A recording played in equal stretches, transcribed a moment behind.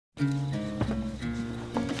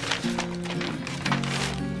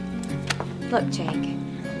Look, Jake.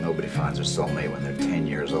 Nobody finds their soulmate when they're 10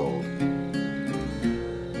 years old.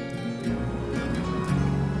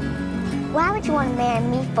 Why would you want to marry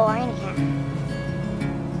me for anyhow?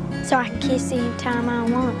 So I can kiss you anytime I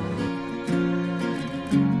want.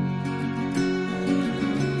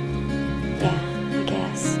 Yeah, I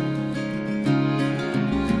guess.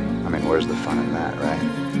 I mean, where's the fun in that, right?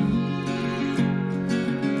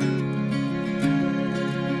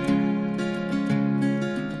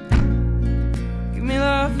 Give me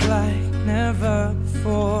love like never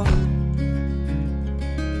before.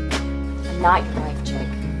 I'm not your wife, Jake.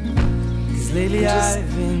 'Cause lately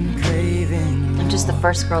I've been craving. I'm just the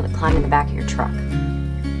first girl that climbed in the back of your truck.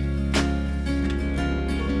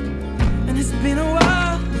 And it's been a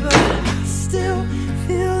while, but I still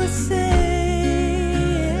feel the same.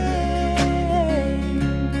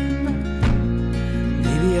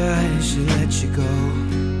 Maybe I should let you go.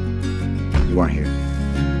 You weren't here.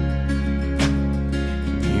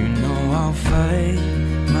 You know I'll fight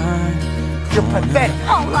my. You're pathetic.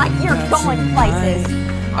 Oh, like you're going places.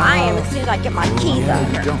 I am as soon as I get my keys out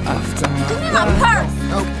of here. Don't. Give me my purse!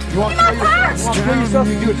 No, you want Give me my purse! You kill yourself,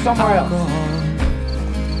 you do it somewhere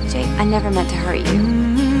else. Jake, I never meant to hurt you.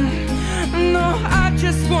 No, I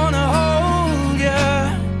just wanna hold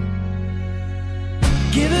ya.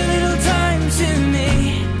 Give a little time to me.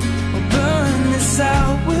 We'll burn this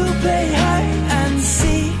out. We'll play hide and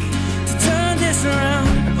seek to turn this around.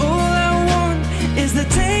 And all I want is the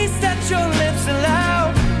taste that your lips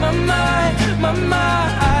allow. My mind, my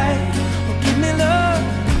mind. Oh, give me love.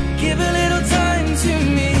 Give a little time to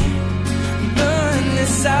me. Burn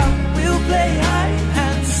this out. We'll play hide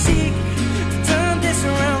and seek to turn this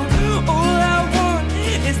around. All I want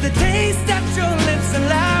is the taste that your lips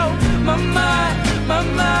allow. My mind, my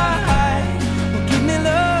mind. Oh, give me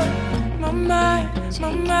love. My mind,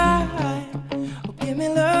 my mind. Oh, give me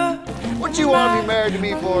love. What you want to be married to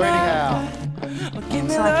me for anyhow? Oh, give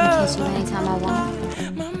me So I can kiss love. you anytime I want.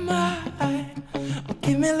 My mind. Oh,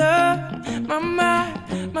 give me love. My mind,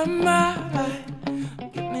 my mind.